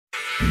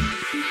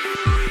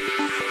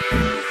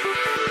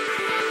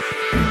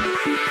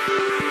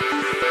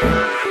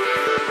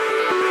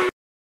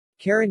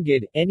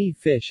Carangid, any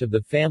fish of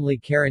the family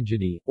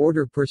Carangidae,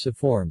 order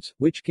Perciformes,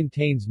 which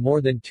contains more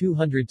than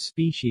 200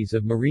 species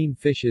of marine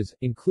fishes,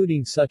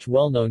 including such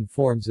well-known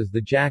forms as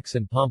the jacks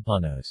and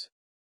pompanos.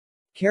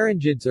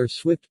 Carangids are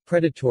swift,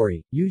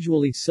 predatory,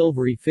 usually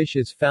silvery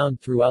fishes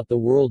found throughout the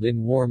world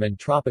in warm and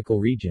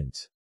tropical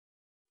regions.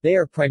 They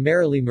are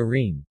primarily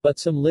marine, but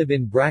some live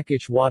in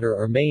brackish water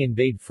or may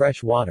invade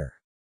fresh water.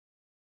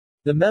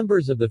 The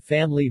members of the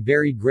family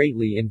vary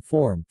greatly in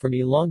form, from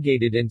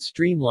elongated and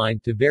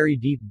streamlined to very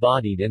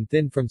deep-bodied and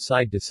thin from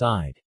side to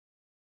side.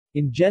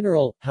 In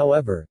general,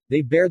 however,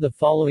 they bear the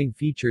following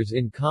features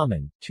in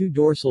common: 2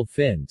 dorsal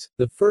fins,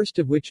 the first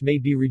of which may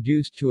be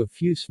reduced to a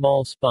few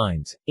small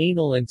spines,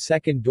 anal and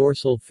second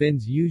dorsal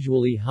fins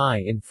usually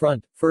high in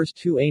front, first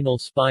 2 anal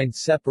spines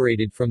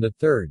separated from the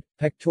third,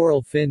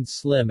 pectoral fins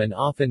slim and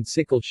often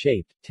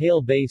sickle-shaped,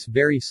 tail base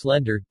very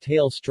slender,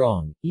 tail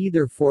strong,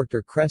 either forked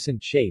or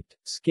crescent-shaped,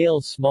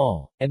 scales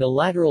small, and a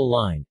lateral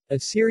line, a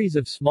series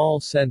of small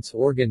sense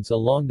organs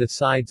along the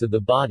sides of the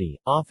body,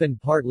 often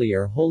partly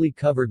or wholly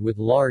covered with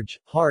large,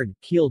 hard,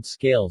 keeled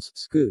scales,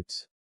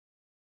 scutes.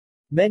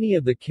 Many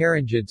of the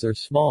carangids are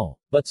small,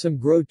 but some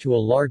grow to a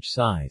large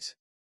size.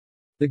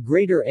 The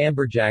greater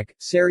amberjack,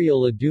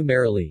 Seriola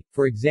dumerili,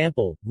 for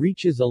example,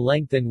 reaches a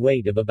length and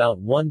weight of about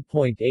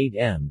 1.8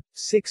 m,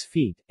 6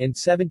 feet, and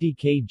 70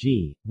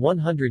 kg,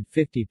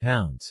 150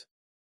 pounds.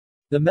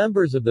 The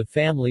members of the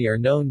family are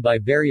known by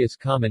various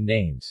common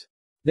names.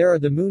 There are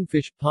the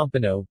moonfish,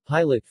 pompano,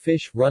 pilot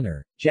fish,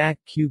 runner, jack,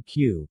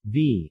 QQ,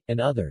 V, and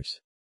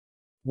others.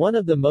 One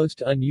of the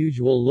most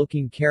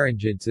unusual-looking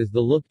carangids is the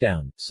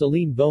lookdown,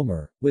 Selene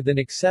vomer, with an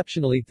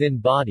exceptionally thin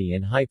body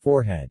and high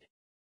forehead.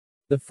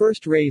 The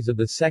first rays of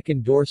the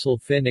second dorsal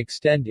fin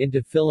extend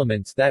into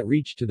filaments that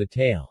reach to the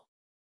tail.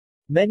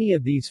 Many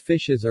of these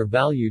fishes are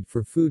valued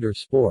for food or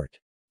sport.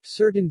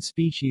 Certain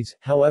species,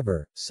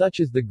 however, such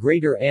as the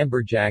greater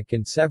amberjack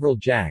and several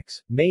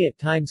jacks, may at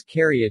times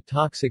carry a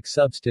toxic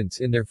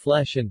substance in their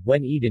flesh and,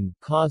 when eaten,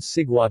 cause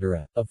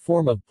ciguatera, a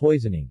form of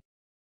poisoning.